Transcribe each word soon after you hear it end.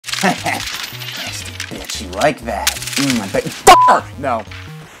Nasty bitch, you like that? I bet you No.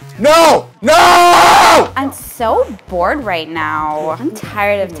 No! No! I'm so bored right now. I'm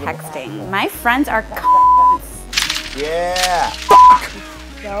tired of texting. My friends are c***s. Yeah. Fuck!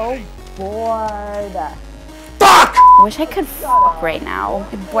 So bored. Fuck! I wish I could fuck right now.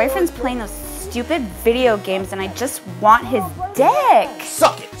 My boyfriend's playing those stupid video games and I just want his dick.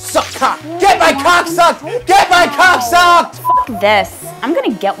 Suck it! Suck cock! Get my cock sucked! Get my cock sucked! Fuck this. I'm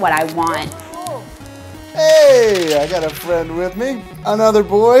gonna get what I want. Hey, I got a friend with me. Another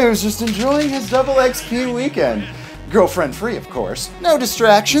boy who's just enjoying his double XP weekend. Girlfriend free, of course. No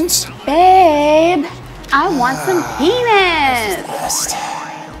distractions. Babe, I want some penis. Best.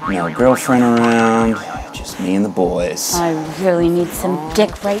 No girlfriend around. Just me and the boys. I really need some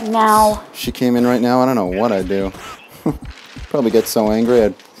dick right now. She came in right now, I don't know what I'd do. Probably get so angry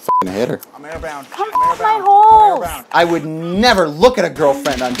I'd f***ing hit her. I'm airbound. Come off my holes. I would never look at a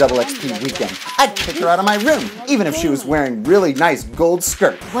girlfriend on double XP weekend. I'd kick her out of my room, even if she was wearing really nice gold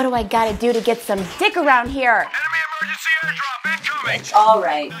skirt. What do I gotta do to get some dick around here? Enemy emergency airdrop incoming! All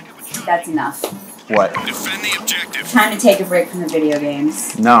right, that's enough. What? Defend the objective. Time to take a break from the video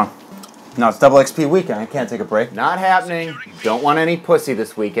games. No. No, it's double XP weekend. I can't take a break. Not happening. Don't want any pussy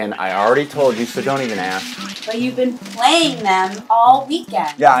this weekend. I already told you, so don't even ask. But you've been playing them all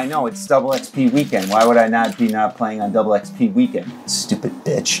weekend. Yeah, I know. It's double XP weekend. Why would I not be playing on double XP weekend? Stupid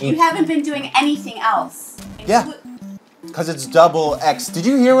bitch. You haven't been doing anything else. Yeah. Because it's double X. Did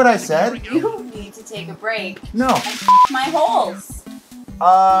you hear what I said? You need to take a break. No. And my holes.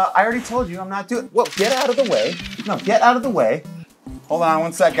 I already told you I'm not doing... Well, get out of the way. No, get out of the way. Hold on,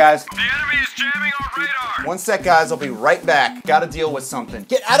 one sec, guys. The enemy is jamming our radar. One sec, guys. I'll be right back. Gotta deal with something.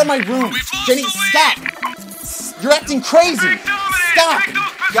 Get out of my room. Jenny, stop. You're acting crazy. Stop.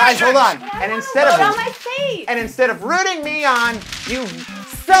 Guys, hold on. And instead of rooting me on, you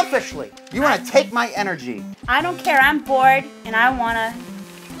selfishly, you want to take my energy. I don't care. I'm bored and I wanna.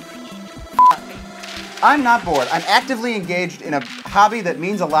 I'm not bored. I'm actively engaged in a hobby that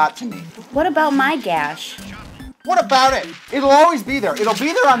means a lot to me. What about my gash? What about it? It'll always be there. It'll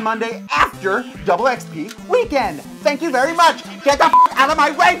be there on Monday after double XP weekend. Thank you very much. Get the f out of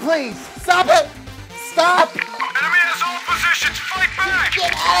my way, please. Stop it. Stop. Enemy has all positions. Fight back.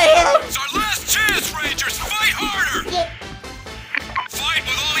 Get out of here. It's our last chance, Rangers. Fight harder. Fight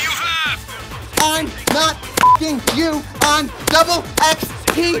with all you have. I'm not f***ing you on double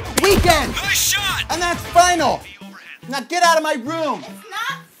XP weekend. Nice shot. And that's final. Now get out of my room. It's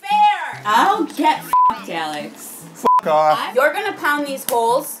not fair. I'll get f***ed, Alex. Fuck off. You're gonna pound these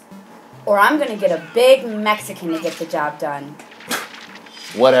holes, or I'm gonna get a big Mexican to get the job done.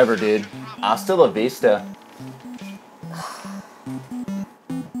 Whatever, dude. Hasta la vista.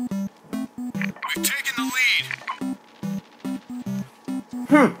 We've taken the lead.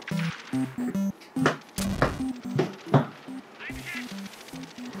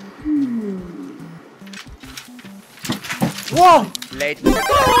 Whoa! Late.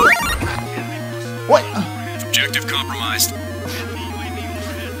 What? Objective compromised.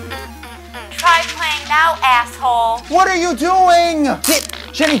 Try playing now, asshole. What are you doing?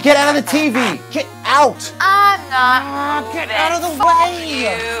 Jenny, get out of the TV. Get out. I'm not. Get out of the way.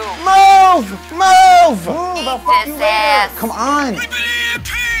 You. Move. Move. I'll fuck you this later. ass. Come on. We've been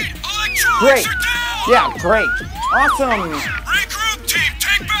EMP'd. Electronics Great. are down. Yeah, great. Awesome. Regroup, team.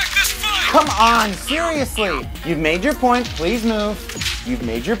 Take back this fight. Come on, seriously. You've made your point. Please move. You've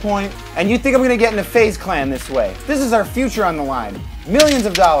made your point. And you think I'm gonna get into FaZe Clan this way. This is our future on the line. Millions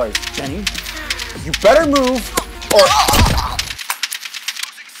of dollars. Jenny, you better move or...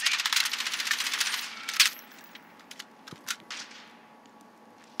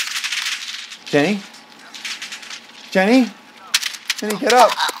 Jenny? Jenny? Jenny, get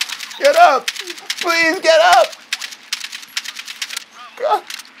up. Get up. Please get up. God.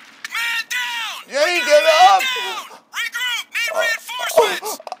 Man down. Jenny, get up. Regroup. Need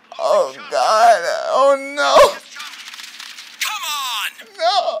reinforcements. Oh, God. Oh, no. Come on.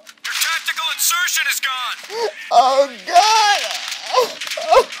 No. Your tactical insertion is gone. Oh, God.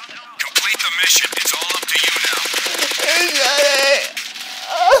 Complete the mission. It's all up to you now. Jenny.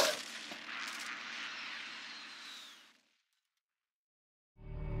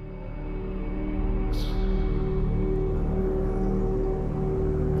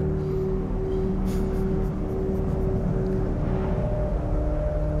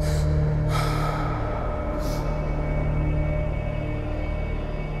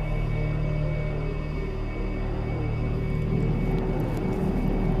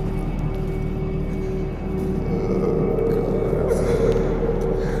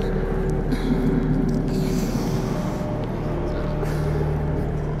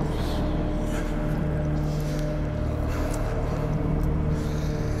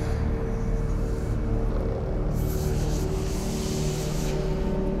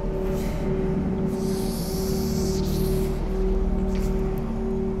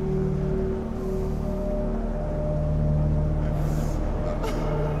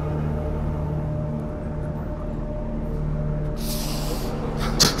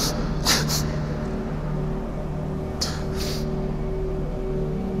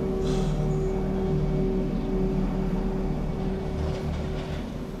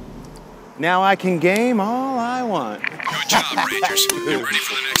 Now I can game all I want. Good job, Rangers. Get ready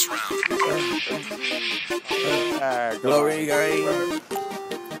for the next round. Glory game.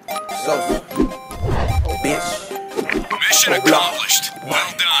 So, bitch. Mission accomplished.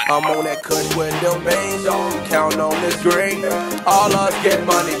 Well done. I'm on that cush with them veins on, counting on this green. All us get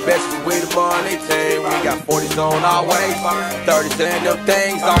money, bitches, we the money team. We got 40s on our way, 30s in them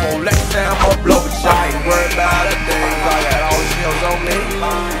things. I'm on Lex Sam, I'm blow the shot, ain't worried about a thing. I got all the skills on me,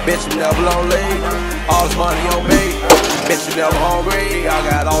 bitch, you never lonely. All this money on me, bitch, you never hungry. I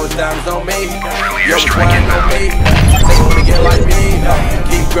got all the diamonds on me, yo, quiet on me. They wanna get like me,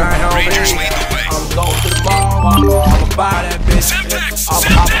 keep grinding on Rangers me. lead the way. I'm going to the mall, I'ma buy that bitch. I'ma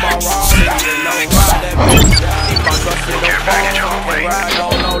hop my raw, ride that bitch. Keep my truck in the phone, can't ride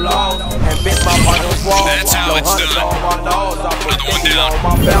on no laws. And bitch, my partner's wall. That's how it's done. On my nose, I put Another one things down. on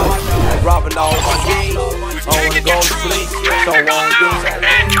my belt. And robbing all my jeans. I wanna taken go to control. sleep, so I won't do